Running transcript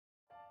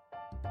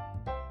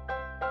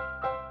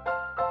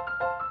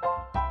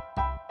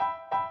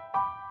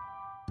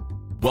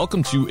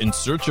Welcome to In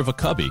Search of a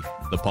Cubby,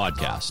 the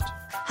podcast.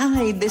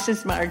 Hi, this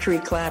is Marjorie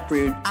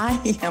Clapprood. I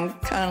am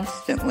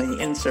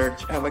constantly in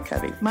search of a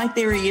cubby. My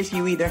theory is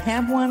you either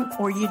have one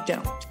or you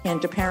don't.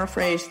 And to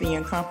paraphrase the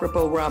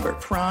incomparable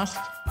Robert Frost,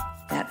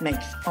 that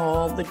makes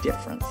all the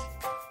difference.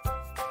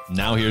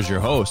 Now here's your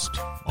host,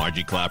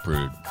 Margie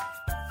Clapprood.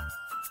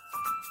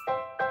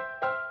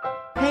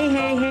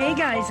 Hey,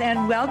 guys,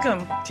 and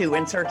welcome to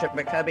In Search of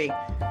a Cubby.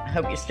 I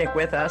hope you stick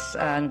with us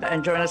and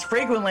join us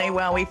frequently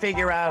while we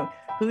figure out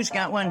who's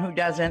got one, who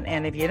doesn't,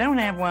 and if you don't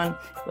have one,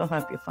 we'll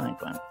help you find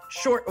one.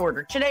 Short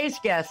order. Today's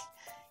guest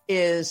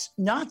is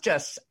not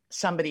just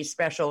somebody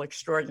special,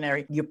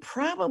 extraordinary. You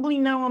probably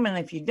know him, and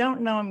if you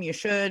don't know him, you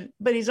should,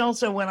 but he's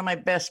also one of my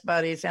best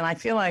buddies, and I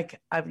feel like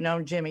I've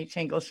known Jimmy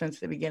Tingle since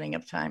the beginning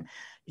of time.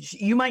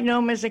 You might know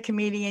him as a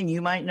comedian.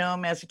 You might know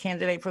him as a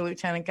candidate for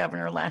lieutenant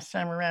governor last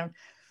time around.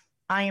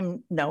 I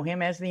know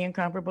him as the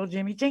incomparable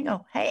Jimmy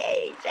Tingle.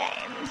 Hey,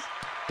 James.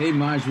 Hey,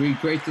 Marjorie,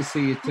 great to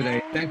see you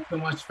today. Thanks so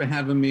much for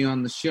having me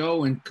on the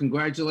show, and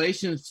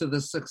congratulations to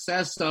the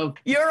success of...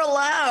 You're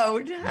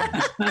allowed.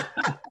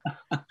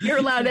 You're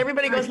allowed.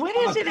 Everybody goes, what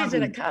is it? Is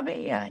it a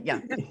cubby? Yeah.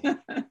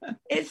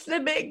 It's the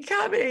big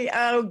cubby.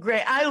 Oh,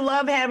 great. I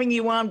love having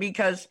you on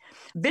because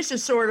this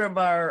is sort of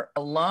our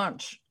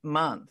launch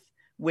month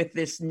with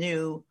this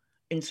new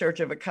In Search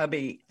of a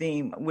Cubby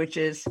theme, which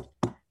is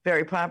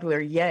very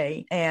popular,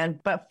 yay,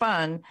 but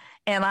fun.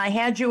 And I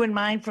had you in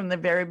mind from the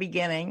very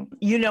beginning.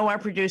 You know our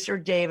producer,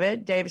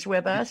 David. Dave's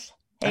with us.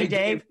 Hey,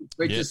 Dave.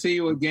 Great to see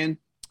you again.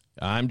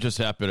 I'm just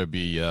happy to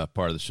be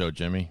part of the show,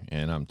 Jimmy,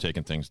 and I'm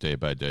taking things day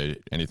by day.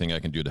 Anything I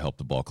can do to help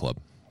the ball club.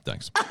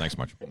 Thanks. Thanks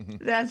much.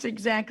 That's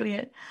exactly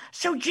it.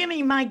 So,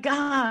 Jimmy, my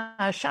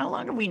gosh, how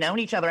long have we known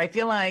each other? I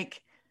feel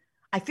like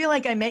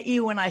I met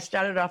you when I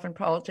started off in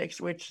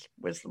politics, which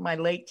was my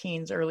late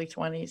teens, early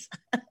 20s.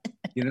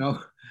 You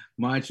know,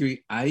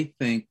 Marjorie, I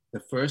think the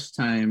first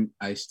time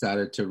I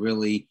started to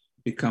really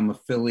become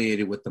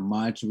affiliated with the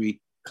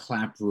Marjorie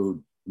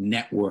Clapprood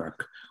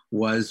network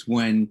was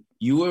when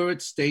you were a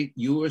state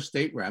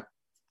rep.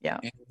 Yeah.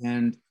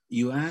 And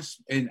you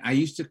asked, and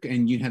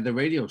you had the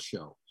radio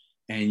show,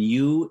 and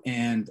you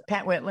and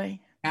Pat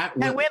Whitley. Pat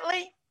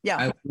Whitley? Yeah.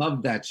 I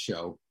loved that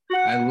show.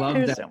 I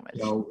loved that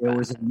show. It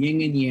was a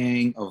yin and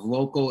yang of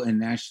local and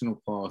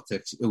national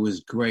politics. It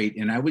was great.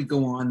 And I would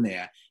go on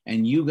there,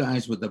 and you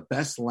guys were the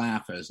best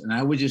laughers. And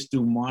I would just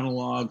do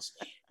monologues.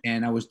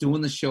 And I was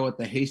doing the show at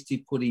the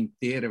Hasty Pudding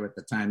Theater at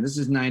the time. This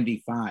is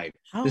 95.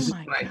 This is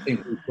when I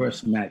think we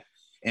first met.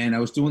 And I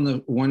was doing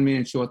the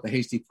one-man show at the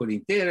Hasty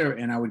Pudding Theater,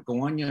 and I would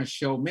go on your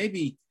show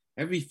maybe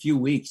every few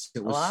weeks.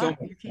 It was so much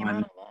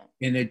fun.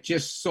 And it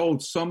just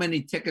sold so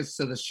many tickets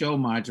to the show,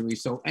 Marjorie.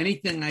 So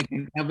anything I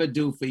can ever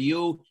do for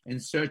you in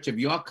search of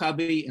your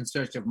cubby, in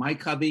search of my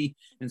cubby,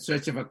 in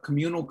search of a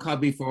communal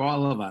cubby for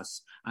all of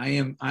us,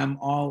 I'm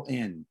all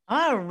in.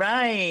 All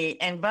right.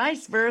 And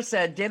vice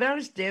versa.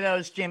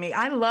 Dittos, Jimmy.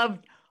 I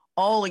loved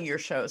all of your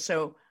shows.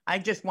 So I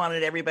just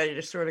wanted everybody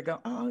to sort of go,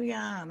 oh,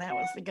 yeah, that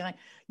was the guy.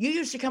 You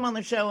used to come on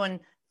the show, and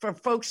for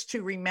folks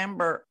to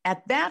remember,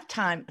 at that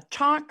time,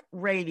 talk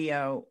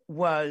radio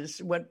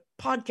was what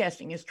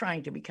podcasting is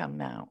trying to become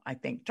now, I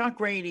think. Talk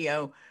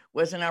radio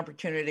was an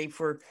opportunity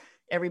for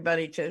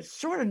everybody to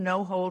sort of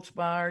no holds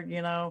barred,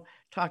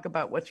 talk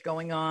about what's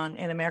going on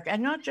in America,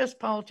 and not just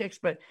politics,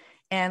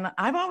 and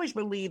I've always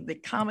believed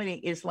that comedy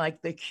is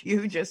like the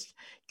hugest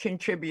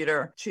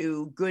contributor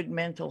to good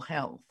mental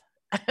health.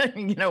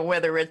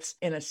 Whether it's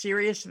in a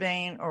serious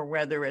vein or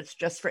whether it's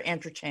just for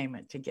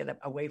entertainment to get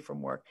away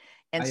from work.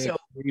 And so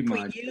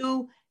between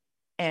you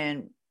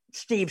and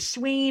Steve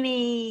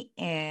Sweeney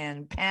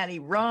and Patty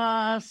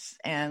Ross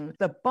and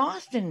the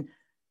Boston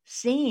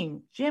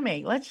scene,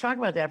 Jimmy, let's talk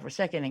about that for a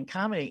second. In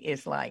comedy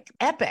is like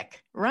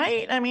epic,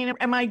 right? I mean,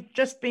 am I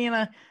just being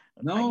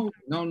No.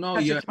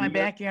 It's my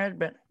backyard,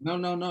 but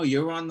No.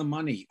 You're on the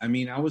money. I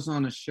mean, I was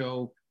on a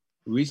show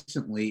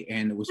recently,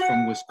 and it was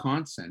from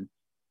Wisconsin,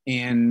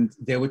 and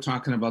they were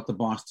talking about the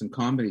Boston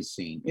comedy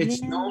scene.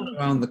 It's known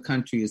around the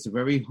country as a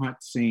very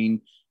hot scene.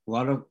 A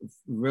lot of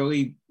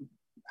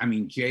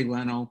Jay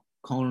Leno,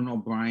 Conan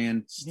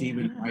O'Brien,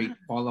 Stephen Wright,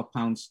 Paula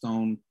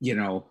Poundstone,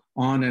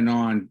 on and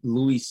on,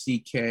 Louis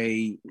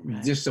C.K.,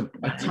 just a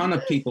ton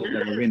of people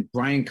that are in.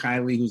 Brian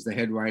Kiley, who's the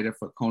head writer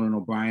for Conan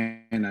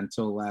O'Brien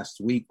until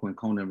last week when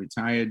Conan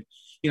retired.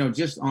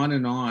 Just on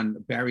and on.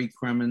 Barry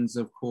Cremens,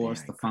 of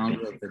course, the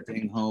founder of the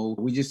Ding Ho.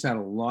 We just had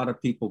a lot of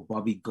people,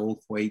 Bobby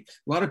Goldthwait,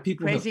 a lot of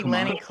people. Crazy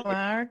Lenny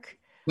Clark.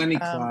 Lenny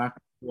Clark,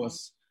 of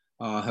course,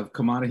 have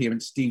come out of here,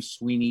 and Steve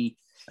Sweeney.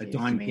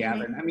 Don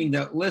Gavin. I mean,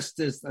 the list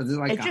is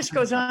like... It just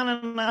goes on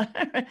and on.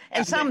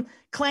 And some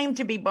claim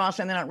to be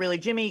Boston. They're not really.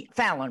 Jimmy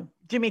Fallon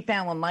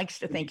likes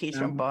to think he's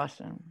from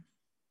Boston.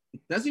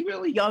 Does he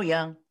really? Oh,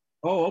 yeah.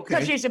 Oh, okay.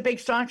 Because he's a big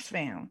Sox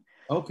fan.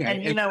 Okay.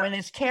 And, and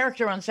his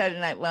character on Saturday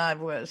Night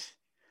Live was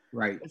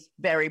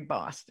very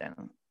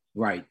Boston.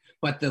 Right.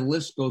 But the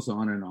list goes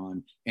on and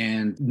on.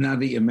 And now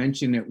that you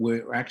mention it,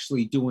 we're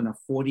actually doing a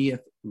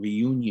 40th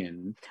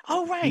reunion.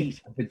 Oh, right.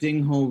 The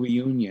Ding Ho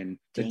reunion.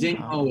 The Ding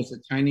Ho is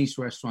a Chinese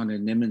restaurant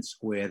in Nimitz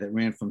Square that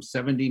ran from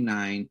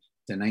 79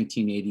 to to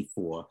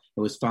 1984. It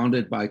was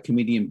founded by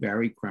comedian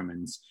Barry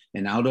Cremens.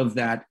 And out of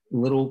that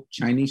little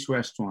Chinese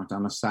restaurant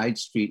on a side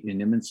street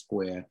in Inman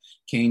Square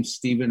came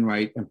Stephen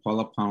Wright and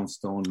Paula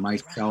Poundstone,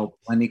 myself,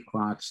 Lenny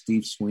Clark,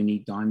 Steve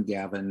Sweeney, Don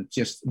Gavin,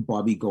 just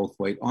Bobby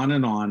Goldthwait, on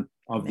and on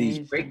of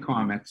these great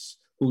comics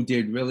who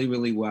did really,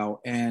 really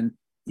well. And,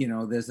 you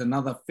know, there's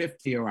another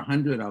 50 or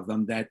 100 of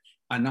them that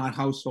are not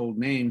household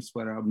names,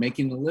 but are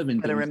making a living.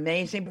 But are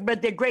amazing.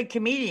 But they're great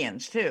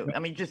comedians, too. I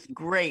mean, just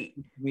great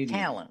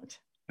talent.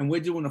 And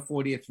we're doing a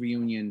 40th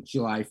reunion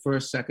July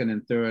 1st, 2nd,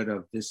 and 3rd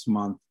of this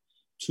month.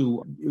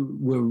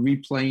 We're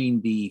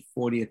replaying the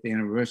 40th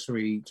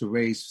anniversary to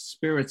raise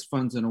spirits,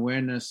 funds, and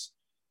awareness,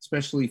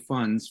 especially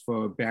funds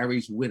for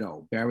Barry's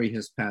widow. Barry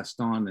has passed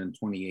on in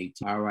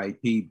 2018.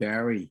 R.I.P.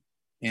 Barry.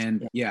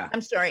 And yeah.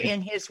 I'm sorry.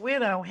 And his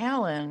widow,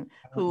 Helen,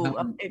 who,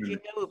 if you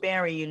knew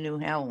Barry, you knew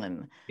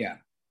Helen. Yeah.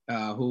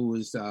 Who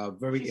was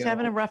very She's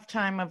having a rough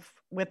time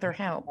with her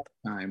health.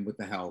 And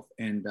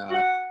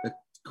the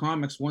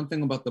comics, one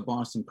thing about the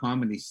Boston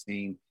comedy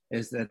scene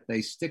is that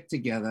they stick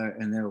together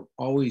and they're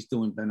always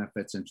doing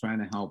benefits and trying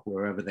to help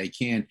wherever they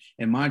can.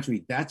 And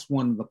Marjorie, that's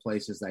one of the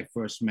places I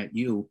first met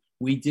you.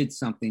 We did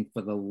something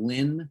for the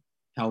Lynn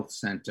Health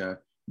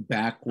Center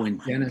back when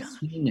Dennis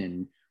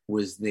Heenan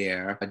was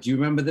there. Do you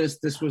remember this?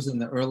 This was in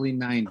the early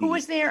 90s. Who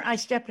was there? I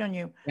stepped on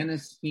you.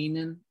 Dennis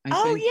Heenan,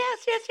 I think.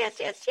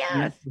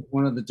 Yes.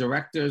 One of the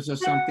directors or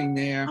something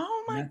there.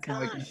 Oh, my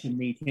gosh. I got to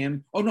meet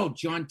him. Oh, no,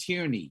 John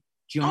Tierney.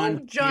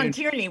 John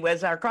Tierney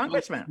was our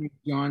congressman.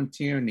 John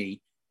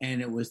Tierney. And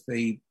it was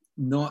the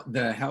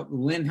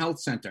Lynn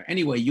Health Center.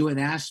 Anyway, you had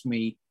asked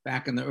me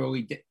back in the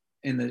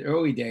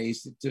early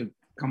days to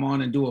come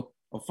on and do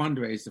a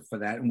fundraiser for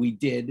that, and we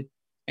did.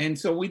 And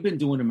so we've been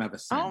doing them ever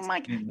since. Oh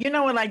my! You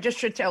know what? I just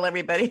should tell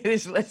everybody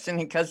who's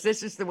listening, because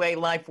this is the way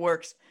life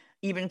works,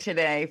 even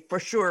today, for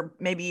sure,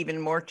 maybe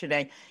even more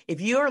today. If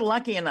you're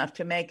lucky enough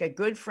to make a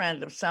good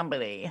friend of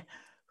somebody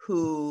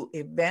who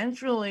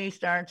eventually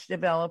starts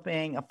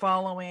developing a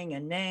following, a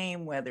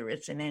name, whether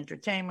it's in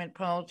entertainment,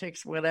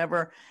 politics,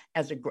 whatever,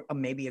 as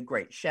maybe a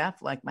great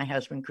chef like my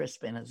husband, Chris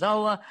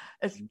Spinazzola,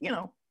 as, you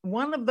know,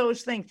 one of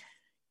those things,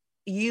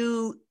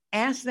 you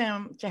ask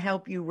them to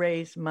help you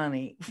raise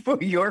money for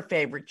your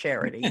favorite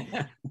charity,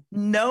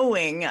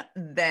 knowing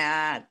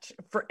that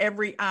for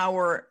every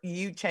hour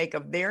you take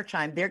of their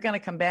time, they're going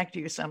to come back to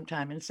you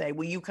sometime and say,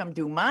 will you come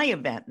do my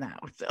event now?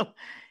 So,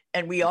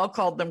 and we all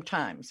called them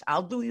times.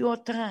 I'll do your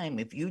time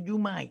if you do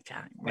my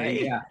time,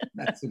 right? Yeah,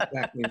 that's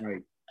exactly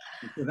right.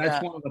 So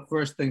that's one of the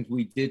first things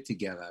we did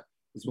together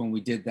is when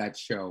we did that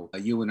show,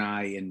 you and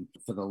I, and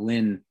for the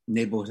Lynn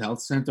Neighborhood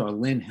Health Center or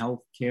Lynn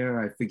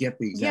Healthcare, I forget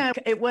the exact.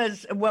 Yeah, it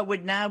was what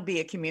would now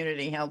be a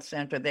community health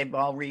center. They've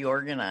all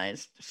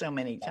reorganized so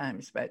many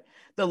times, but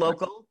the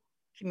local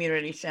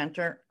community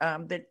center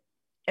that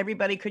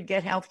everybody could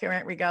get healthcare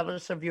at,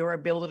 regardless of your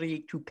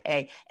ability to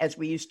pay, as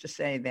we used to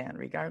say then,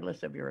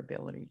 regardless of your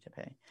ability to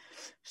pay.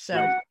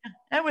 So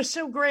that was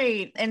so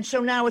great. And so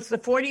now it's the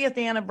 40th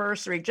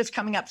anniversary just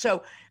coming up.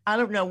 So I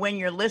don't know when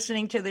you're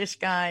listening to this,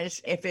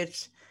 guys, if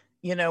it's,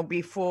 you know,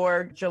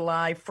 before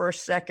July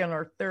 1st, 2nd,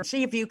 or 3rd.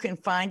 See if you can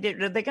find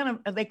it.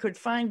 They could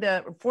find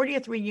the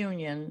 40th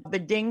reunion, the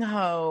Ding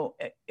Ho.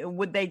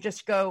 Would they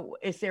just go,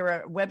 is there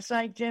a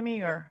website,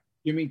 Jimmy, or?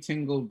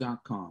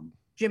 JimmyTingle.com.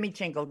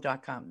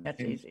 JimmyTingle.com.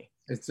 That's easy.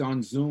 It's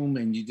on Zoom,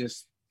 and you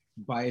just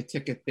buy a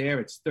ticket there.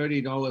 It's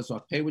 $30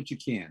 or pay what you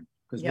can,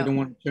 because we don't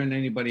want to turn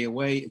anybody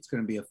away. It's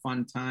going to be a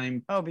fun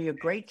time. Oh, it'll be a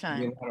great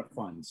time. It'll be a lot of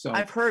fun. So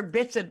I've heard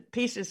bits and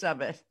pieces of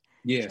it.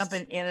 Yes.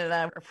 Jumping in and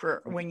out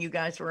for when you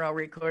guys were all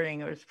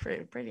recording. It was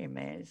pretty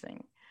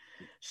amazing.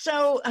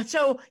 So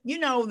you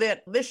know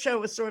that this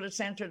show is sort of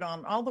centered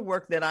on all the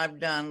work that I've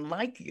done,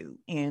 like you,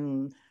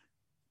 in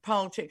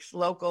politics,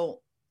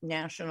 local,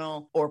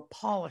 national, or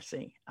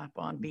policy up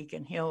on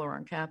Beacon Hill or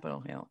on Capitol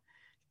Hill.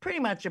 Pretty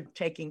much of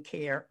taking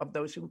care of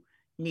those who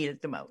need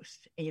it the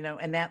most, you know,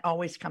 and that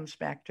always comes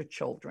back to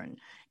children.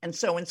 And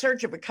so In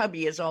Search of a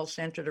Cubby is all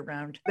centered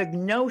around the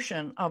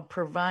notion of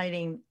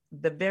providing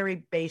the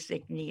very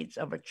basic needs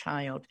of a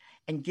child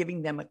and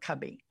giving them a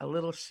cubby, a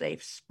little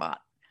safe spot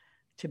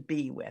to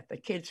be with. The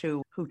kids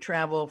who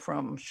travel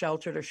from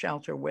shelter to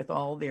shelter with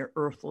all their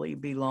earthly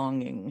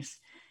belongings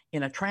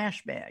in a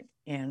trash bag.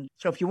 And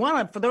so if you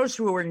want to, for those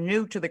who are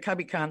new to the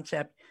cubby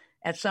concept,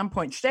 at some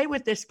point, stay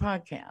with this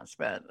podcast,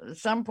 but at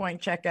some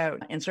point, check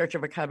out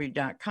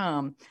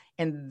insearchofacubby.com.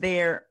 And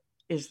there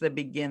is the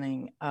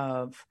beginning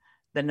of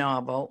the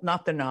novel,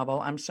 not the novel,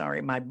 I'm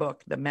sorry, my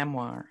book, the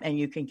memoir. And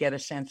you can get a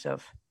sense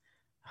of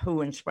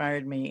who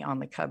inspired me on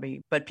the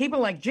cubby. But people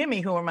like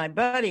Jimmy, who are my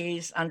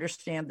buddies,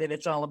 understand that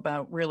it's all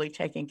about really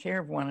taking care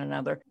of one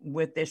another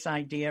with this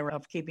idea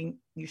of keeping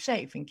you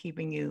safe and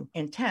keeping you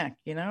intact,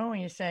 you know?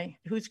 And you say,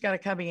 who's got a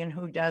cubby and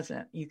who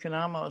doesn't? You can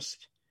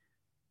almost,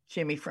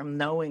 Jimmy, from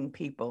knowing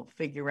people,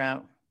 figure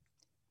out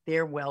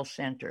they're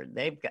well-centered.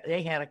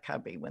 They had a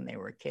cubby when they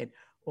were a kid,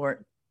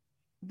 or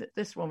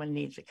this woman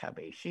needs a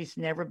cubby. She's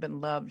never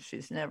been loved.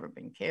 She's never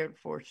been cared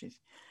for. She's,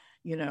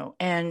 you know,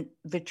 and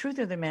the truth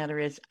of the matter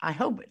is, I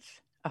hope it's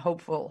a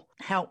hopeful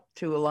help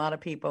to a lot of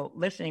people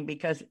listening,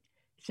 because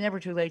it's never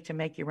too late to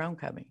make your own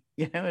cubby.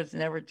 It's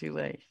never too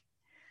late.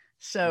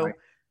 So, Right.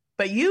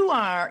 but you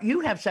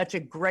have such a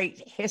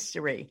great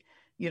history.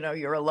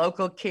 You're a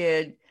local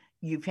kid.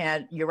 You've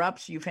had your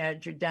ups, you've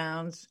had your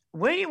downs.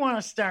 Where do you want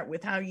to start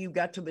with how you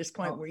got to this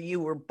point where you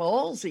were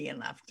ballsy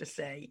enough to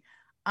say,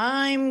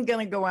 I'm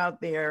going to go out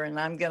there and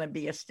I'm going to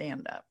be a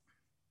stand-up?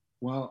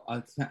 Well,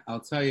 I'll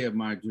tell you,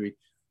 Marjorie,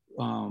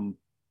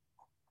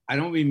 I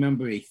don't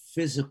remember a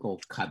physical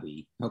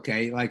cubby,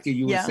 okay? Like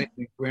you would say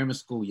in grammar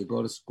school, you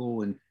go to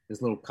school and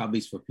there's little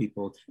cubbies for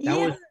people.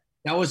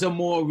 That was a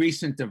more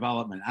recent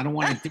development. I don't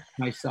want to date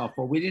myself,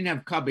 but we didn't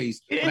have cubbies.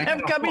 You didn't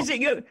have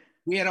cubbies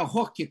We had a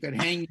hook you could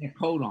hang your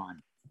coat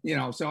on,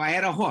 so I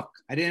had a hook.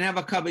 I didn't have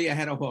a cubby, I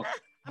had a hook.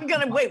 I'm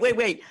going to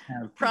wait.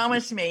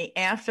 Promise me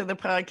after the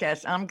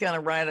podcast, I'm going to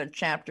write a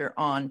chapter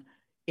on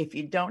if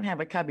you don't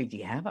have a cubby, do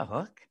you have a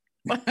hook?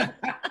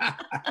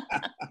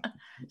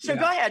 So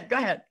go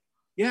ahead.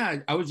 Yeah,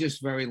 I was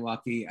just very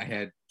lucky. I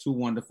had two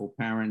wonderful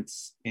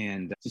parents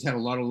and just had a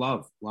lot of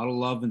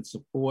love and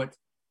support.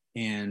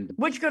 And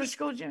where'd you go to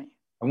school, Jimmy?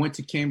 I went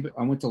to Cambridge.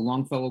 I went to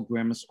Longfellow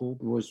Grammar School.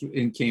 It was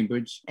in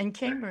Cambridge. In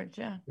Cambridge,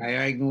 yeah.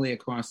 Diagonally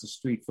across the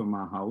street from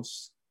our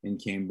house in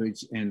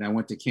Cambridge. And I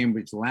went to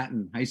Cambridge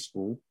Latin High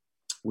School,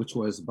 which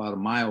was about a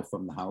mile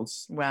from the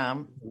house.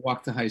 Wow.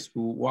 Walked to high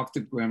school, walked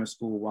to grammar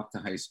school, walked to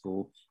high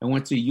school, and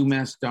went to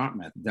UMass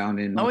Dartmouth down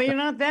in... Oh, you're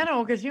not that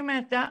old, because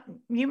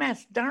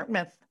UMass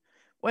Dartmouth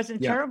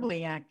wasn't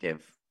terribly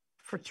active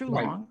for too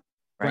long.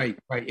 Right.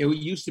 It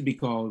used to be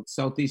called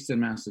Southeastern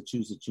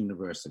Massachusetts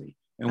University.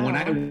 And when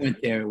I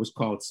went there, it was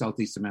called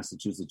Southeastern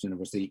Massachusetts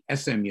University,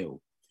 SMU.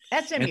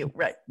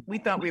 Right. We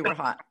thought we were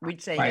hot.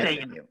 We'd say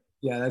SMU.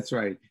 Yeah, that's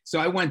right. So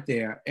I went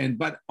there,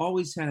 but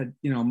always had,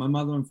 my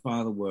mother and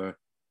father were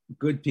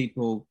good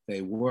people.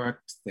 They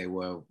worked. They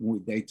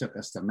took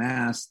us to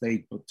mass.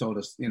 They taught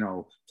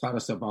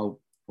us about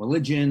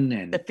religion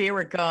and the fear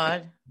of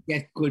God.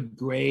 Get good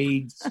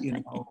grades,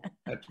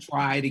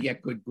 try to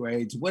get good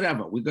grades,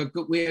 whatever. We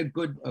had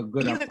good. Are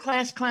you the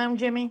class clown,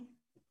 Jimmy?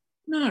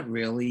 Not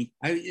really.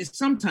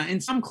 Sometimes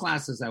in some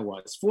classes I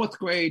was. Fourth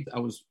grade, I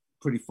was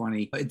pretty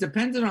funny. It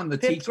depended on the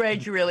teacher. Fifth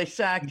grade, you really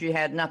sucked. You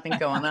had nothing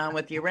going on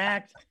with your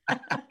act.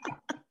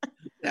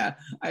 Yeah,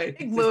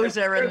 big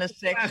loser in the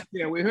sixth.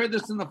 Yeah, we heard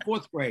this in the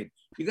fourth grade.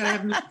 You gotta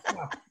have new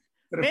stuff.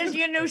 Where's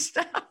your new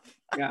stuff?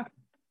 Yeah,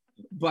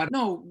 but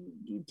no,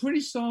 pretty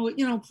solid.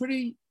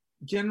 Pretty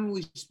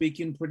generally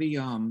speaking, pretty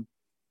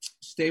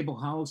stable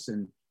house.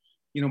 And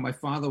my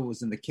father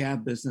was in the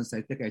cab business.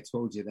 I think I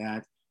told you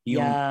that. He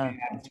owned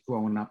cabs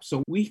growing up.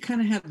 So we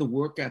kind of had the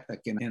work ethic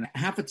and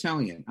half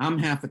Italian. I'm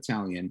half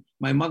Italian.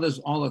 My mother's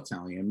all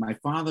Italian. My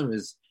father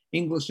is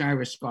English,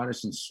 Irish,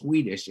 Scottish, and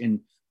Swedish.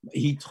 And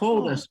he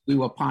told us we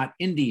were part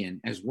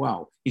Indian as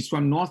well. He's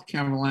from North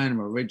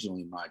Carolina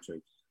originally,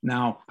 Marjorie.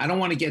 Now, I don't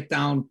want to get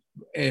down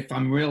if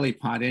I'm really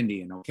part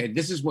Indian, okay?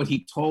 This is what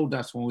he told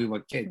us when we were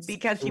kids.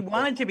 Because he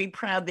wanted to be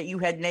proud that you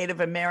had Native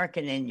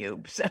American in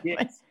you. So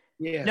yes.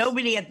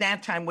 Nobody at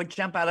that time would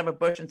jump out of a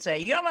bush and say,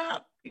 you're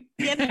not,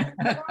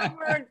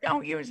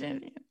 don't use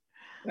Indian.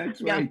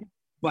 That's right.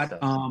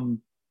 But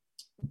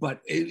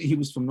he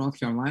was from North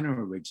Carolina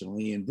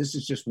originally, and this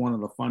is just one of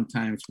the fun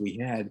times we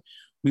had.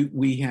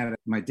 We had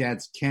my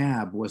dad's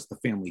cab was the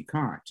family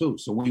car too,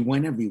 so we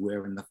went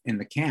everywhere in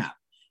the cab.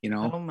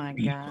 Oh my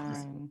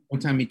God! One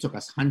time he took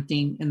us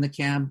hunting in the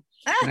cab.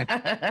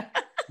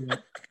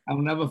 I'll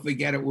never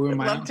forget it. I'd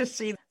love to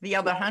see the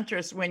other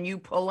hunters when you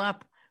pull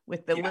up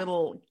with the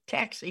little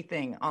taxi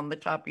thing on the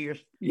top of your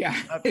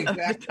exactly.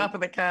 the top of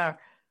the car.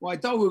 Well, I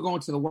thought we were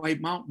going to the White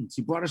Mountains.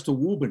 He brought us to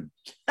Woburn.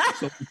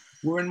 So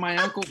we're in my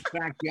uncle's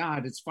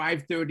backyard. It's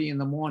 5:30 in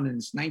the morning.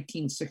 It's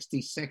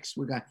 1966.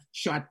 We got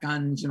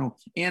shotguns.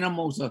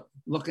 Animals are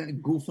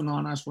goofing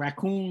on us.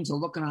 Raccoons are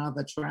looking out of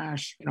the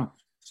trash.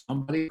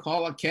 Somebody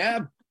call a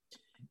cab.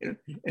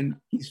 And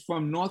he's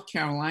from North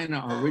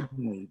Carolina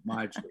originally,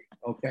 Marjorie.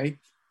 Okay,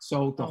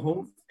 so the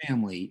whole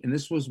family, and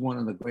this was one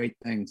of the great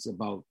things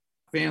about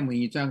family.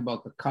 You're talking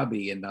about the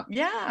cubby and the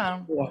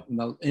and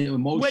the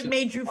emotion. What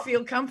made you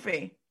feel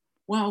comfy?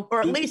 Well,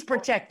 or at least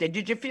protected.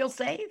 Did you feel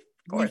safe?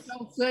 Of course. We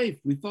felt safe.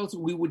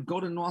 We would go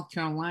to North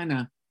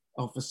Carolina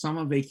for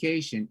summer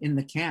vacation in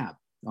the cab.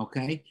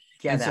 Okay,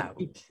 get out.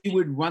 He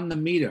would run the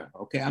meter.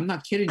 Okay, I'm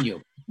not kidding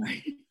you.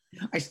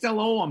 I still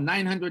owe him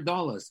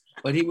 $900,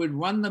 but he would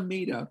run the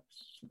meter,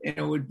 and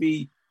it would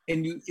be.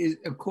 And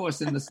of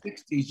course, in the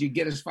 60s, you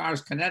get as far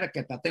as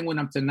Connecticut. That thing went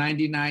up to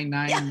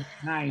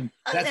 99.99.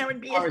 That's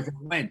as far as it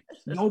went.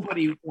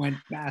 Nobody went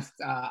past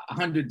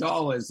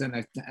 $100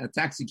 in a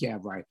taxi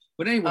cab ride.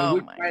 But anyway,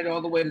 we'd ride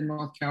all the way to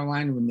North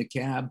Carolina in the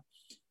cab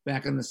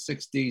back in the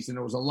 60s, and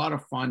it was a lot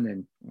of fun.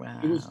 And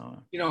it was,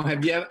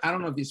 I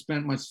don't know if you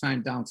spent much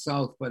time down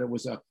south, but it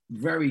was a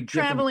very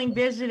traveling,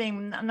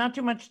 visiting, not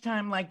too much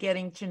time like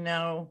getting to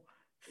know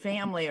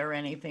family or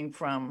anything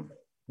from.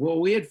 Well,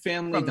 we had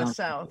family from the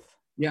south.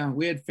 Yeah,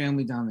 we had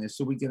family down there,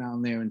 so we get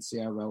down there and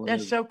see our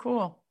relatives. That's so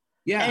cool.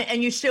 Yeah,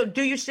 and you still?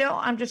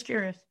 I'm just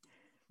curious.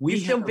 You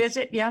still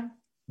visit? Yeah.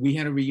 We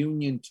had a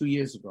reunion 2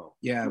 years ago.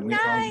 Yeah.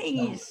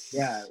 Nice.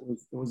 It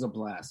was a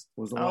blast.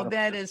 It was a lot of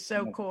that fun. is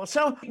so cool.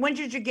 So when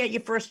did you get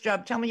your first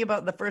job? Tell me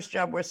about the first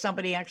job where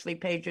somebody actually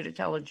paid you to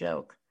tell a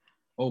joke.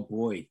 Oh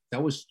boy,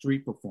 that was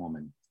street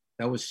performing.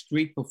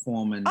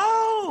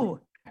 Oh,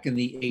 back in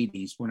the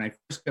 80s when I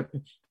first got.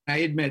 I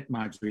admit,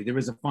 Marjorie, there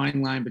is a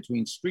fine line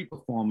between street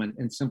performing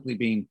and simply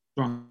being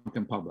drunk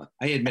in public.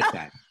 I admit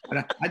that.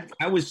 But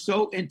I was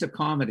so into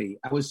comedy.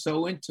 I was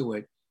so into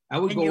it. I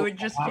would go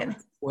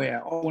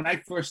where. Oh, when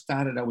I first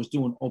started, I was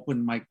doing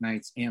open mic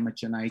nights,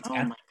 amateur nights.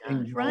 Oh my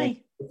gosh,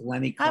 right.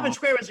 Lenny Harvard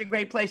Square was a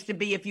great place to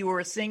be if you were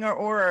a singer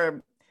or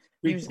a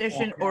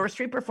musician or a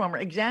street performer.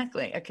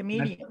 Exactly, a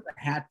comedian. I put the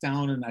hat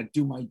down and I'd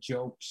do my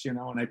jokes, and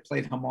I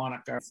played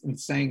harmonica and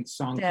sang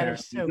song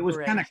parodies. It was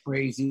kind of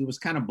crazy. It was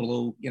kind of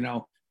blue,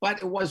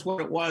 but it was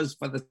what it was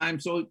for the time.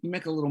 So you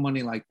make a little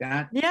money like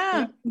that.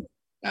 Yeah.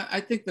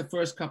 I think the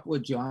first couple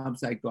of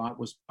jobs I got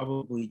was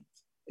probably,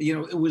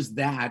 it was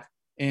that.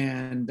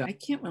 And I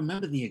can't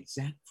remember the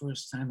exact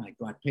first time I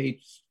got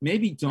paid.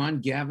 Maybe Don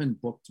Gavin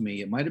booked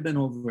me. It might have been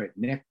over at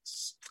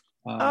Nick's.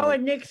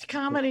 At Nick's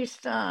Comedy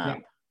Stop.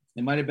 Yeah.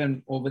 It might have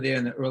been over there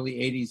in the early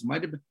 80s.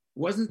 Might have been.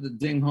 Wasn't the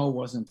Ding Ho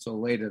wasn't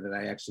until later that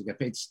I actually got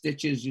paid.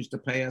 Stitches used to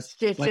pay us.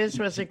 Stitches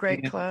was a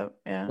great club.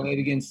 Yeah. Played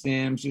Against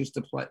Sam's used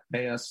to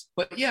pay us.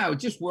 But yeah, I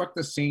just worked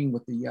the scene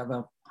with the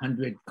other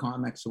 100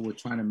 comics who were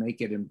trying to make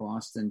it in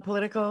Boston.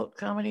 Political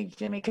comedy,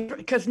 Jimmy.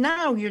 Because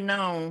now you're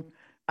known,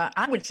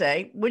 I would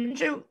say, wouldn't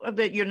you,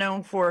 that you're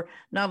known for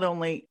not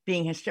only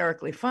being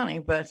hysterically funny,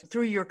 but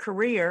through your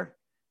career.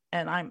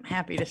 And I'm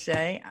happy to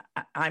say,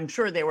 I'm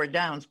sure there were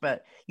downs,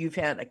 but you've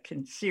had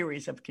a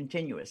series of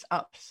continuous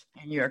ups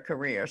in your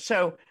career.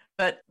 So,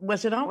 but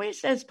was it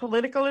always as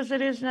political as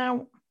it is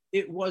now?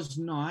 It was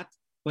not,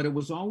 but it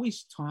was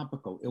always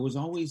topical. It was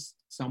always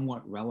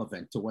somewhat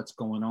relevant to what's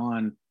going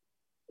on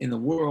in the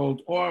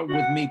world or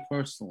with me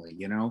personally,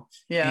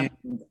 Yeah.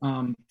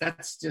 And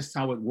that's just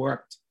how it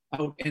worked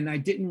out. And I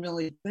didn't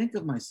really think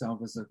of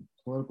myself as a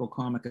political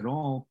comic at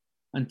all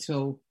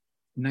until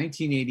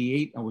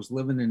 1988. I was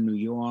living in New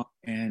York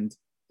and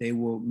they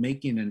were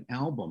making an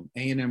album.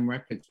 A&M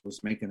Records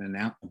was making an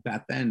album.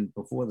 Back then,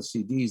 before the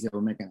CDs, they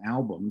were making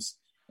albums,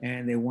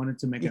 and they wanted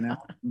to make an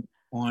album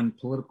on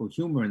political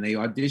humor. And they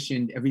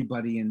auditioned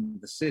everybody in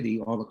the city,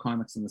 all the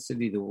comics in the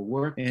city that were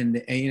working. And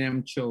the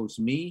A&M chose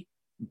me,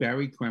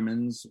 Barry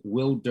Crimmins,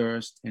 Will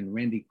Durst, and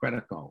Randy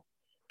Credico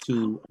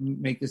to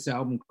make this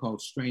album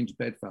called Strange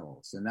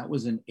Bedfellows. And that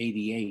was in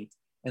 88.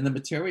 And the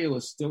material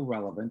is still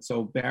relevant.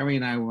 So Barry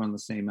and I were on the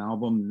same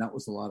album, and that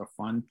was a lot of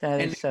fun.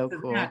 That is so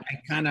cool. I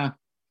kind of,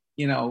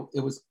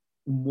 it was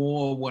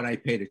more what I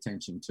paid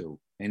attention to.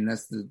 And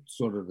that's the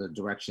sort of the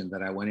direction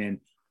that I went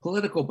in.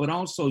 Political, but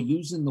also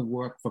using the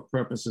work for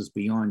purposes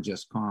beyond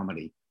just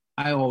comedy.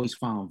 I always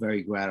found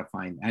very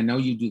gratifying. I know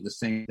you do the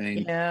same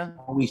thing. Yeah.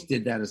 I always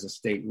did that as a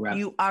state rep.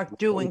 You are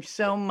doing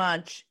so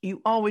much.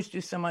 You always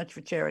do so much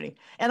for charity.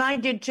 And I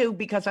did too,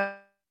 because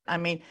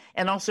and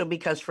also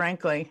because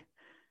frankly,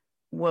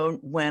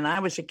 when I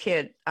was a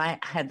kid, I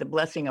had the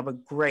blessing of a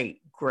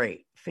great,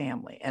 great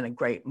family and a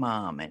great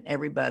mom, and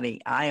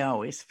everybody, I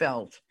always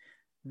felt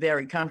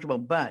very comfortable,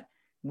 but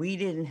we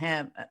didn't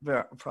have,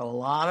 for a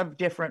lot of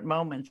different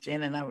moments,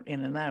 in and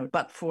out,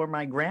 but for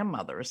my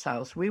grandmother's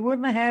house, we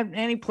wouldn't have had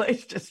any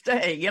place to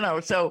stay,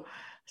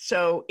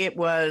 so it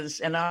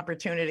was an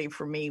opportunity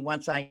for me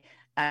once I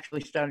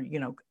actually started,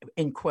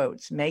 in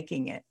quotes,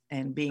 making it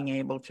and being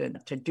able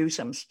to do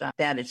some stuff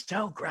that is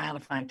so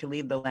gratifying to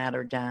leave the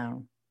ladder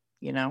down.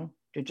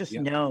 To just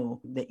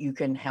know that you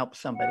can help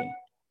somebody,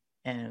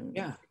 and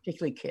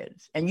particularly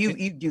kids. And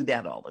you do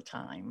that all the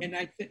time.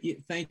 And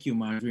thank you,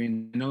 Marjorie.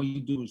 And I know you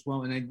do as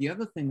well. And the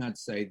other thing I'd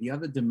say, the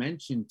other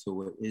dimension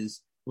to it is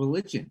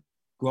religion.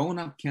 Growing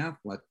up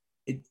Catholic,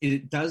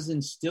 it does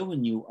instill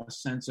in you a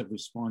sense of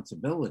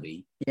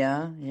responsibility.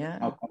 Yeah.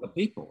 Of other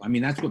people. I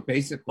mean, that's what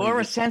basically.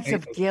 Or a sense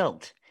of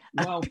guilt.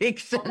 Well, a big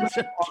sense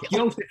of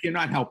guilt if you're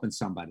not helping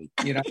somebody,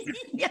 Yeah.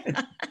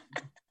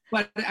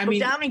 But I mean,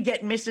 go down and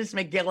get Mrs.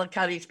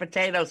 McGillicuddy's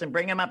potatoes and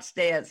bring them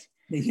upstairs.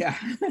 Yeah,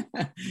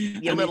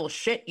 you little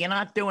shit, you're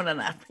not doing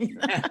enough.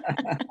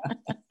 The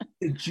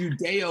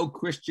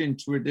Judeo-Christian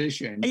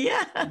tradition,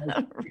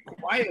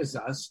 requires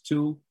us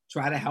to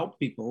try to help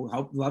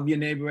people, love your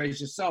neighbor as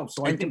yourself.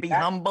 So and I think to be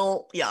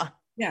humble, yeah,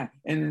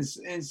 and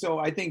so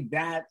I think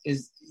that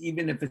is,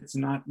 even if it's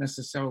not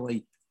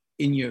necessarily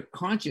in your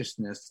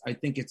consciousness, I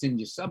think it's in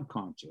your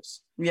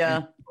subconscious.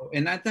 Yeah.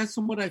 And that's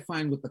what I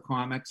find with the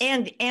comics.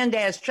 And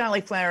as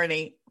Charlie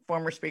Flaherty,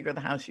 former Speaker of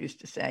the House,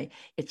 used to say,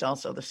 it's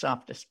also the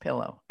softest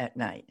pillow at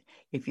night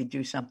if you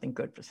do something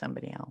good for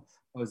somebody else.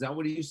 Oh, is that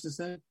what he used to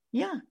say?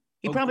 Yeah.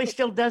 He probably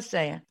still does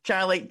say it.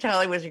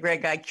 Charlie was a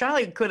great guy.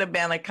 Charlie could have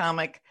been a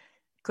comic,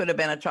 could have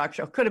been a talk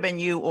show, could have been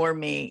you or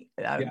me,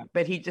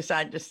 but he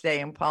decided to stay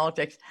in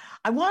politics.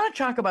 I want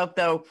to talk about,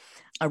 though,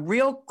 a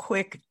real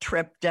quick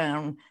trip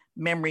down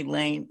memory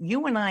lane.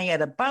 You and I,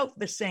 at about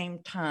the same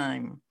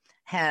time,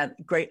 had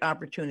great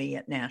opportunity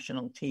at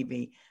national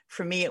TV.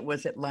 For me, it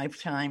was at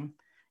Lifetime.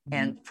 Mm-hmm.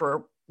 And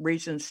for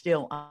reason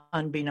still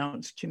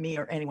unbeknownst to me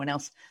or anyone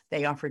else,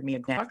 they offered me a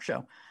talk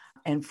show.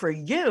 And for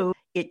you,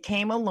 it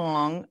came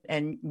along,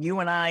 and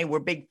you and I were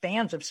big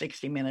fans of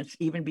 60 Minutes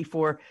even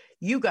before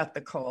you got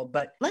the call.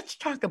 But let's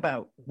talk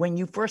about when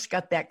you first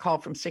got that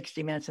call from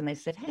 60 Minutes and they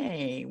said,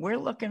 hey, we're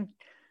looking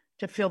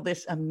to fill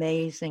this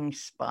amazing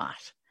spot.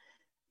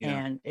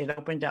 Yeah. And it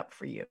opened up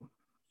for you.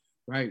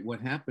 Right. What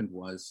happened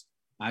was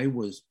I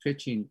was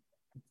pitching.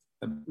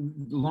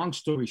 Long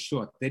story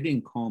short, they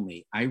didn't call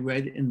me. I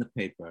read in the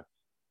paper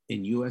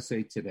in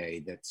USA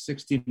Today that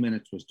 60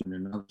 Minutes was doing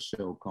another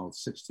show called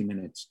 60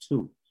 Minutes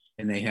 2.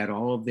 And they had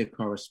all of their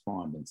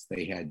correspondents.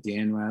 They had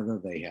Dan Rather,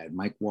 they had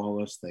Mike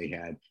Wallace, they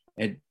had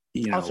Ed,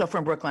 also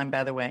from Brookline,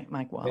 by the way,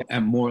 Mike Wallace.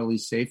 And Morley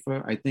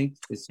Safer, I think.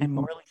 And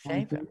Morley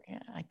Safer, yeah,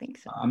 I think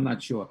so. I'm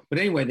not sure. But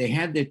anyway, they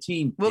had their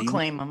team. We'll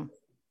claim them.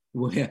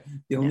 Well,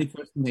 the only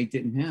person they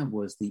didn't have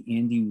was the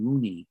Andy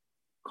Rooney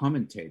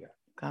commentator.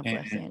 God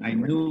bless and Andy I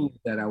knew Rooney.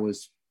 that I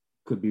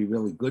could be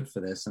really good for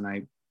this. And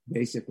I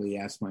basically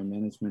asked my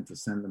management to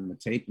send them the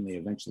tape, and they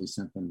eventually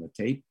sent them the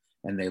tape.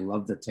 And they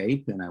loved the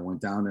tape, and I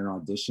went down and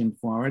auditioned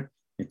for it.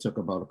 It took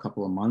about a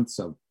couple of months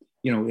of,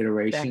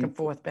 iteration.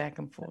 Back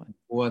and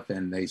forth.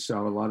 And they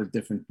saw a lot of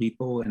different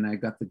people, and I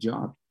got the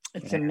job.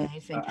 It's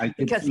amazing.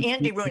 Because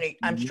Andy Rooney,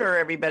 I'm sure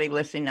everybody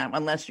listening now,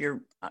 unless you're,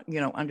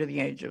 under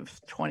the age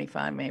of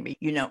 25, maybe,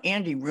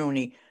 Andy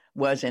Rooney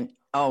was and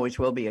always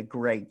will be a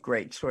great,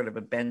 great sort of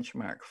a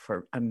benchmark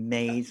for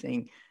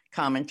amazing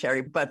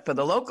commentary. But for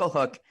the local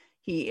hook,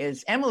 he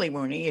is Emily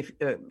Rooney. If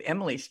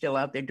Emily's still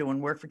out there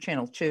doing work for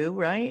Channel 2,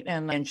 right?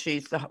 And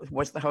she's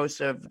was the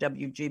host of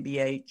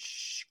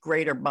WGBH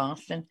Greater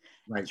Boston.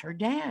 Right. That's her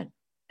dad.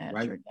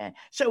 Right. Her dad.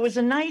 So it was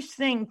a nice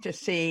thing to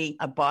see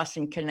a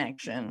Boston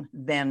connection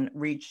then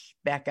reach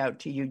back out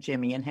to you,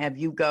 Jimmy, and have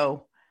you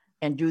go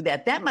and do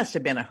that. That must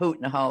have been a hoot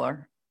and a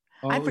holler.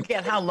 I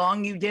forget how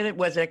long you did it.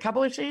 Was it a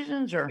couple of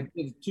seasons or? I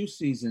did 2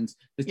 seasons.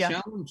 The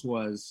challenge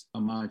was,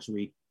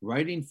 Marjorie,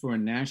 writing for a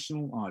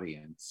national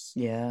audience.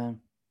 Yeah.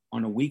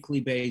 On a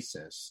weekly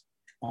basis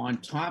on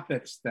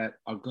topics that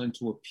are going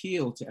to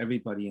appeal to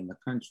everybody in the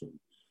country.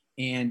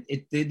 And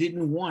they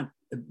didn't want,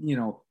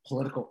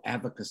 political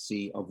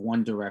advocacy of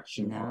one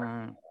direction.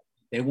 No.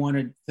 They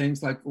wanted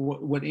things like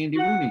what Andy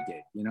Rooney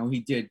did. He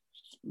did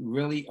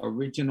really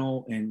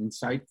original and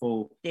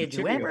insightful Did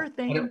material. You ever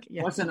think?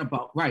 It wasn't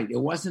about,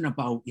 it wasn't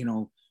about,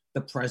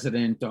 the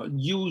president, or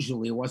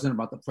usually it wasn't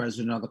about the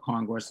president or the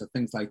Congress or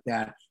things like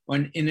that.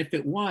 And if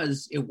it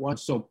was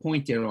so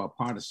pointed or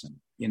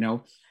partisan,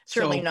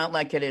 Certainly not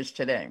like it is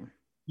today.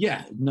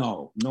 Yeah,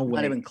 no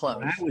way. Not even close.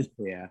 When I was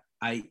there,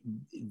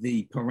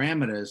 the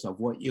parameters of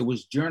what it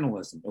was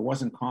journalism. It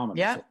wasn't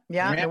comedy.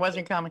 Yeah, it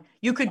wasn't comedy.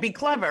 You could be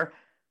clever.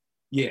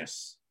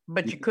 Yes.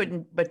 But you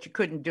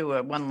couldn't do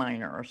a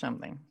one-liner or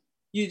something.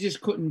 You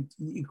just couldn't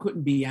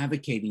be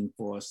advocating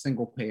for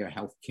single payer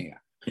health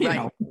care.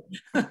 Right.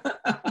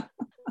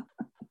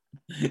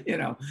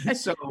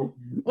 So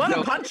what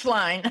a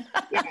punchline.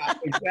 Yeah,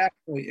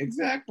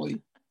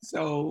 exactly.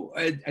 So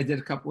I did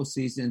a couple of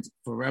seasons,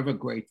 forever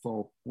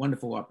grateful,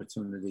 wonderful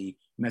opportunity,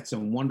 met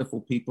some wonderful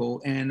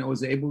people, and I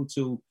was able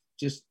to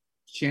just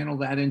channel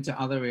that into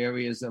other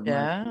areas of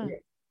my career.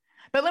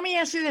 But let me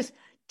ask you this.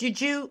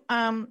 Did you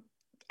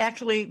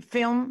actually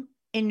film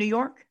in New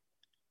York?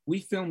 We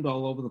filmed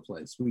all over the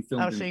place. We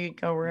filmed. So you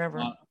go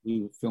wherever.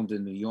 We filmed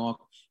in New York.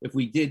 If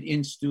we did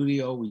in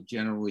studio, we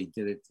generally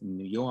did it in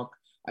New York.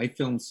 I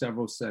filmed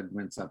several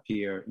segments up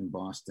here in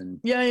Boston.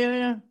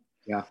 Yeah.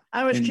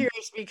 I was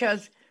curious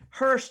because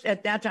Hearst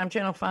at that time,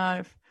 Channel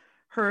 5,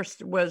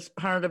 Hearst was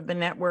part of the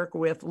network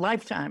with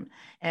Lifetime.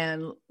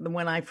 And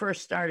when I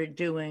first started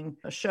doing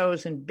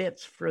shows and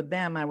bits for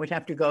them, I would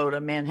have to go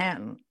to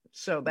Manhattan.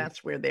 So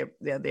that's where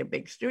their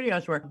big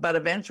studios were. But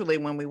eventually,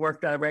 when we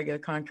worked out a regular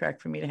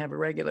contract for me to have a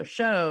regular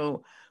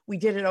show, we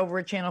did it over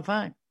at Channel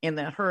 5 in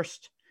the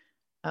Hearst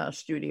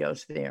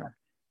studios there.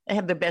 They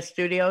have the best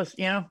studios,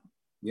 in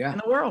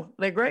the world.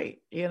 They're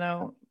great,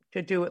 to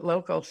do it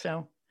local.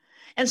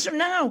 And so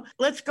now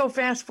let's go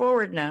fast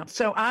forward now.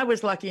 So I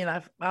was lucky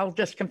enough, I'll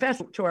just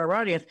confess to our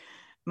audience,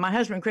 my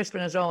husband, Chris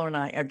Pinizzolo, and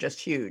I are just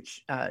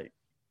huge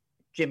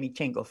Jimmy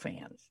Tingle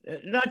fans.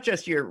 Not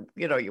just your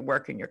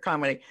work and your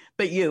comedy,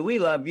 but we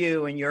love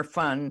you and your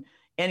fun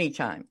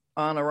anytime,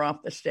 on or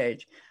off the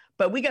stage.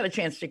 But we got a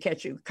chance to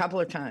catch you a couple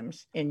of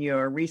times in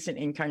your recent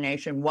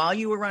incarnation while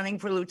you were running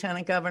for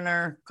lieutenant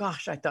governor.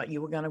 Gosh, I thought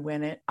you were going to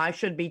win it. I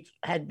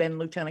had been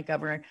lieutenant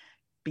governor,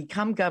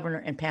 become governor,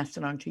 and passed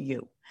it on to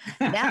you.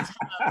 That's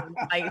how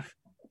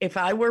if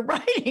I were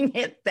writing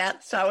it,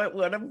 that's how it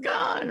would have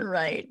gone,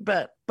 right?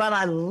 But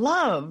I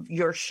love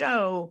your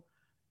show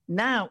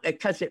now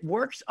because it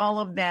works all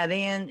of that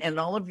in and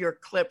all of your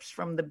clips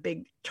from the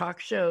big talk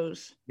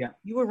shows. Yeah.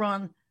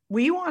 Were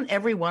you on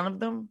every one of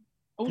them?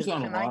 I was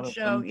on a lot of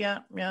them.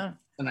 Yeah.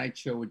 Tonight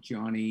Show with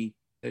Johnny.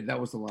 That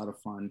was a lot of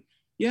fun.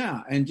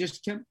 Yeah, and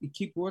just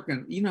keep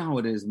working. You know how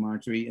it is,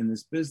 Marjorie. In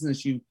this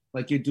business, you're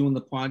doing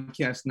the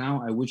podcast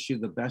now. I wish you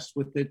the best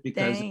with it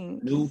because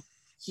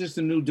it's just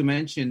a new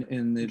dimension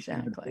in the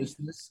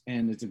business,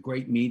 and it's a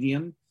great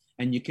medium.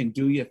 and you can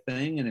do your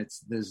thing, and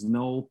there's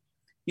no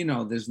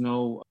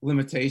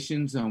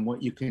limitations on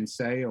what you can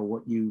say or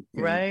what you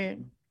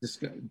can,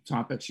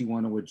 topics you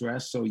want to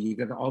address. So you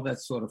get all that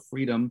sort of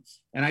freedom.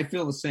 And I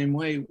feel the same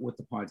way with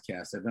the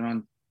podcast. I've been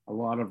on a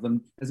lot of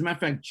them. As a matter of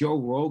fact, Joe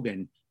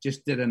Rogan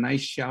just did a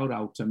nice shout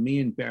out to me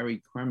and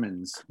Barry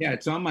Crimmins. Yeah,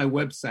 it's on my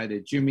website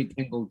at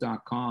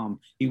jimmytingle.com.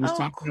 He was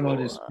talking about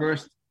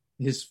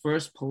his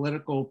first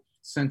political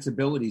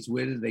sensibilities.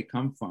 Where did they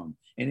come from?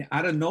 And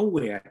out of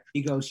nowhere,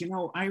 he goes,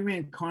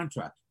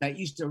 Iran-Contra, that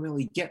used to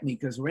really get me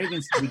because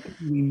Reagan said he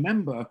couldn't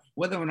remember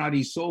whether or not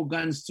he sold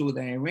guns to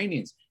the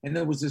Iranians. And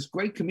there was this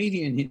great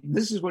comedian.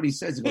 This is what he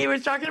says. He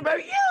was talking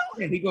about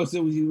you. And he goes,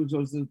 there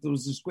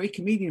was this great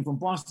comedian from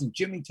Boston,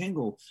 Jimmy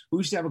Tingle, who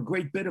used to have a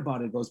great bit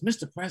about it. He goes,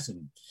 Mr.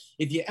 President,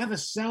 if you ever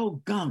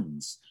sell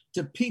guns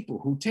to people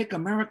who take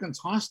Americans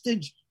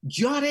hostage,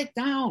 jot it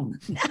down.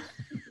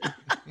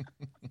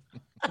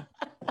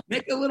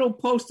 Make a little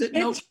Post-it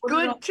note. It's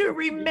good to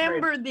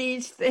remember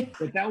these things.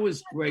 But that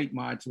was great,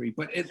 Marjorie.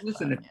 But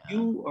listen, if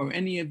you or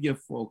any of your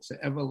folks are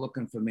ever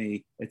looking for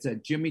me, it's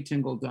at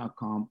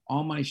jimmytingle.com.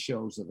 All my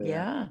shows are there.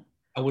 Yeah.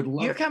 I would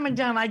love. You're coming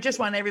down. I just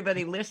want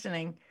everybody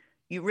listening.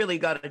 You really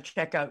got to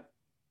check out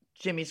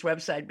Jimmy's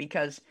website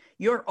because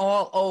you're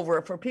all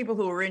over. For people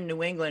who are in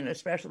New England,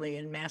 especially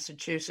in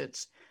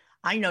Massachusetts,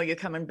 I know you're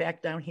coming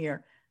back down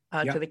here.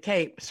 To the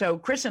Cape. So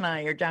Chris and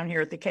I are down here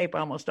at the Cape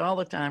almost all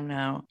the time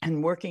now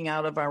and working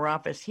out of our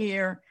office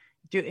here,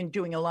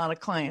 doing a lot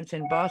of clients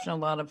in Boston, a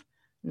lot of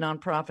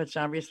nonprofits,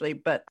 obviously.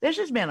 But this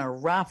has been a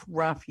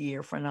rough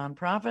year for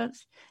nonprofits.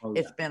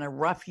 It's been a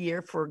rough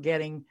year for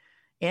getting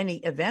any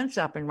events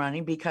up and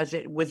running because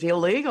it was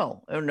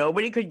illegal.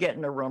 Nobody could get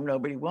in a room.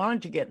 Nobody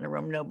wanted to get in a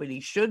room. Nobody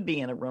should be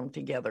in a room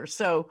together.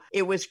 So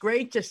it was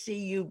great to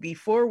see you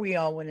before we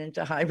all went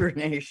into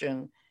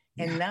hibernation.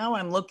 And now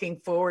I'm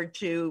looking forward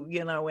to,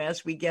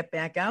 as we get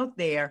back out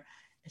there,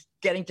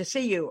 getting to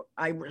see you.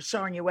 I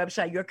saw on your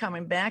website, you're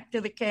coming back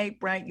to the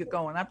Cape, right? You're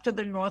going up to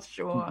the North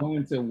Shore. I'm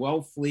going to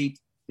Wellfleet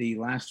the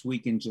last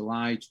week in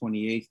July,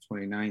 28th,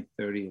 29th,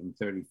 30th, and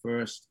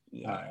 31st,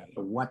 at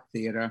the What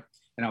Theater.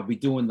 And I'll be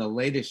doing the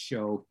latest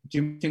show,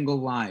 Jimmy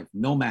Tingle Live,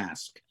 no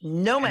mask.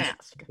 No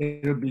mask.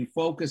 It'll be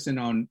focusing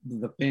on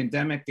the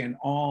pandemic and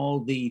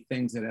all the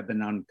things that have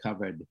been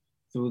uncovered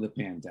through the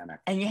pandemic.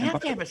 And you have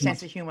to have a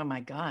sense of humor,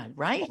 my God,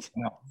 right?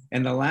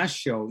 And the last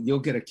show, you'll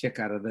get a kick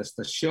out of this.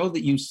 The show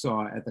that you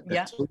saw at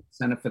the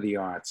Center for the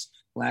Arts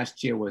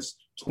last year was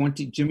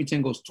Jimmy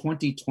Tingle's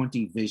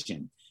 2020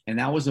 Vision. And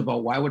that was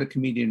about why would a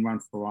comedian run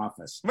for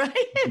office? Right,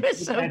 it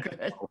was so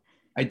good.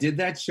 I did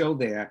that show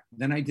there.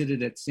 Then I did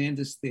it at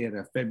Sanders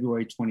Theater,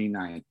 February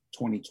 29th,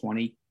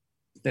 2020.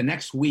 The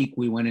next week,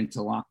 we went into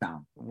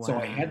lockdown. Wow. So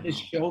I had this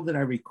show that I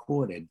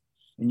recorded,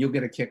 and you'll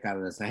get a kick out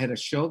of this. I had a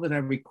show that I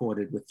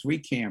recorded with 3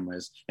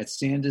 cameras at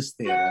Sanders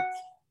Theater.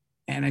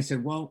 And I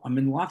said, well, I'm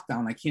in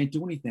lockdown. I can't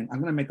do anything. I'm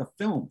going to make a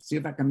film. See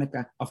if I can make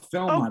a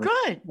film out of it.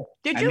 Oh, good.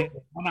 Did you?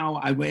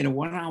 I made a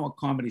 1-hour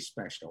comedy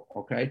special,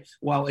 okay?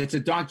 Well, it's a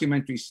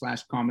documentary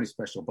 / comedy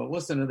special. But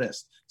listen to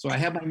this. So I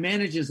have my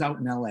managers out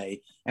in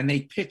L.A., and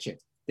they pitch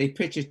it. They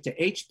pitch it to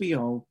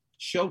HBO,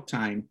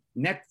 Showtime,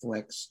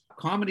 Netflix,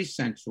 Comedy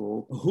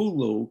Central,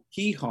 Hulu,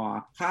 Hee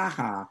Haw, Ha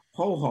Ha,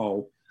 Ho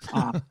Ho,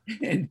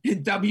 and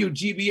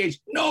WGBH.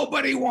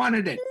 Nobody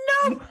wanted it.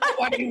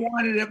 Nobody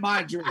wanted it,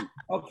 Marjorie.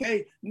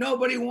 Okay?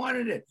 Nobody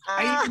wanted it.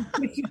 I even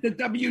pitched it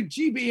to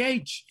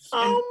WGBH.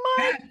 Oh,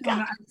 my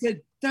God. I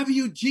said,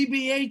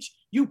 WGBH,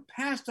 you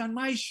passed on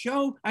my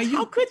show?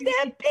 How could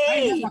that be? I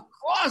have a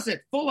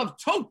closet full of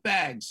tote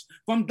bags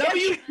from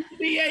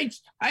WGBH.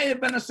 I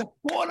have been a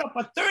supporter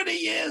for 30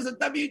 years at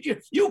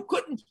WGBH. You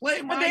couldn't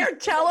play my... Their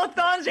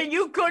telethons and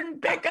you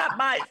couldn't pick up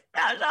my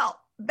special.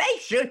 They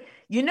should.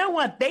 You know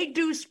what? They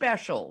do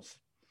specials.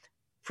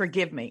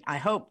 Forgive me. I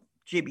hope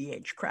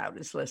GBH crowd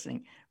is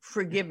listening.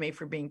 Forgive me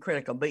for being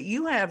critical, but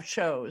you have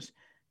shows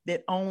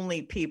that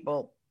only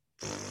people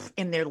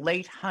in their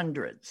late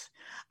hundreds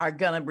are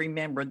going to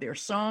remember their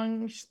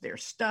songs, their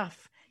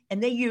stuff,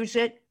 and they use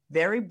it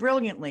very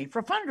brilliantly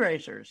for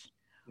fundraisers.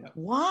 Yeah.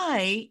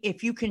 Why,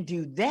 if you can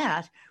do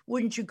that,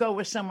 wouldn't you go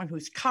with someone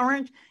who's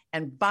current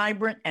and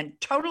vibrant and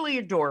totally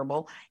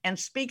adorable and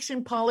speaks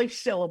in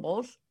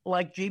polysyllables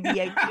like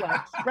GBH,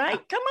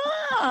 right? Come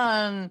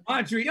on.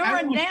 Audrey, you're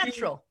a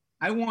natural.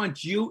 I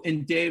want you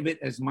and David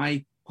as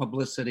my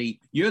publicity.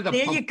 You're the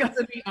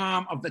publicity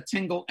arm of the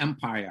Tingle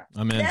Empire.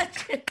 I'm in.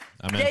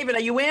 David,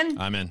 are you in?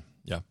 I'm in.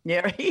 Yeah.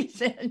 Yeah, he's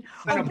in.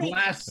 It's been a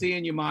blast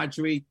seeing you,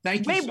 Marjorie.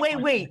 Thank you.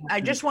 Wait. I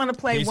just want to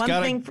play one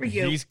thing for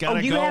you. He's got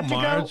to go,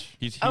 Marge.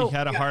 He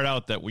had a heart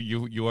out that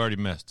you already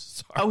missed.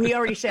 Sorry. Oh, he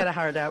already said a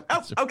heart out.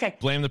 Oh, okay.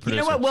 Blame the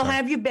producer. You know what? We'll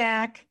have you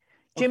back.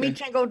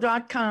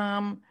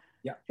 JimmyTingle.com.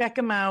 Yeah. Check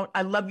him out.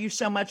 I love you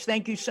so much.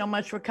 Thank you so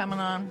much for coming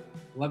on.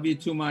 Love you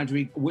too,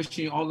 Marjorie.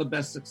 Wishing you all the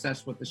best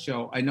success with the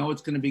show. I know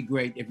it's going to be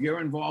great. If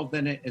you're involved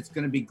in it, it's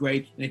going to be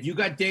great. And if you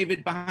got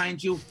David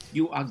behind you,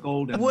 you are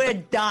golden. We're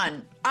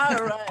done. All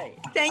right.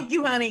 Thank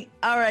you, honey.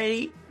 All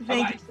righty.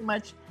 Thank you so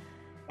much.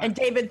 And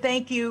David,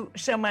 thank you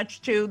so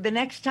much too. The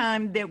next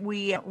time that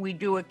we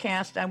do a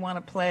cast, I want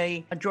to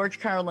play a George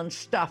Carlin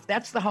Stuff.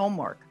 That's the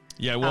homework.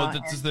 Yeah, well,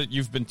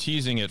 you've been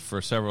teasing it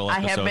for several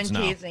episodes now. I have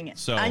been teasing it.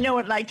 So I know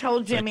it. I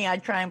told Jimmy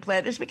I'd try and play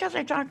it. It's because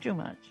I talk too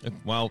much.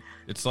 Well,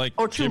 it's like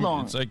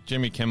long. It's like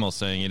Jimmy Kimmel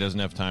saying he doesn't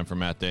have time for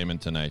Matt Damon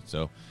tonight.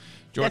 So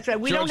that's right.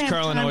 We George don't have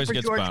Carlin time always for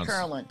gets George bounced.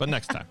 Carlin. But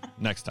next time.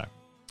 Next time.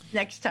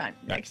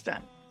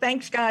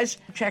 Thanks, guys.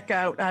 Check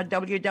out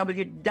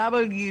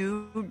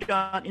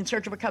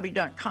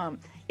www.insearchofacubby.com.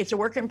 It's a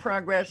work in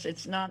progress.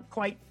 It's not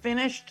quite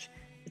finished.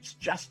 It's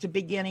just a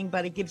beginning,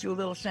 but it gives you a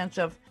little sense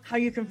of how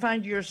you can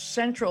find your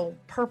central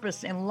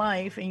purpose in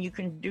life, and you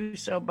can do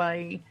so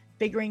by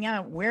figuring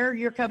out where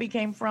your cubby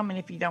came from, and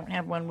if you don't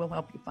have one, we'll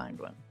help you find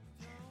one.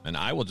 And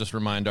I will just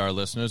remind our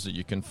listeners that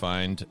you can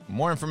find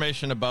more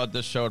information about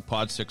this show at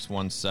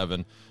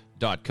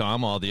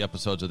pod617.com. All the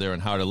episodes are there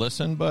and how to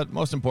listen, but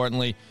most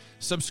importantly,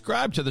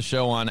 subscribe to the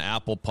show on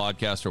Apple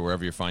Podcasts or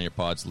wherever you find your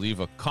pods. Leave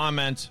a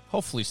comment,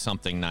 hopefully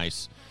something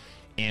nice,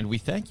 and we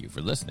thank you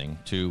for listening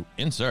to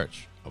In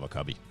Search of a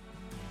Cubby.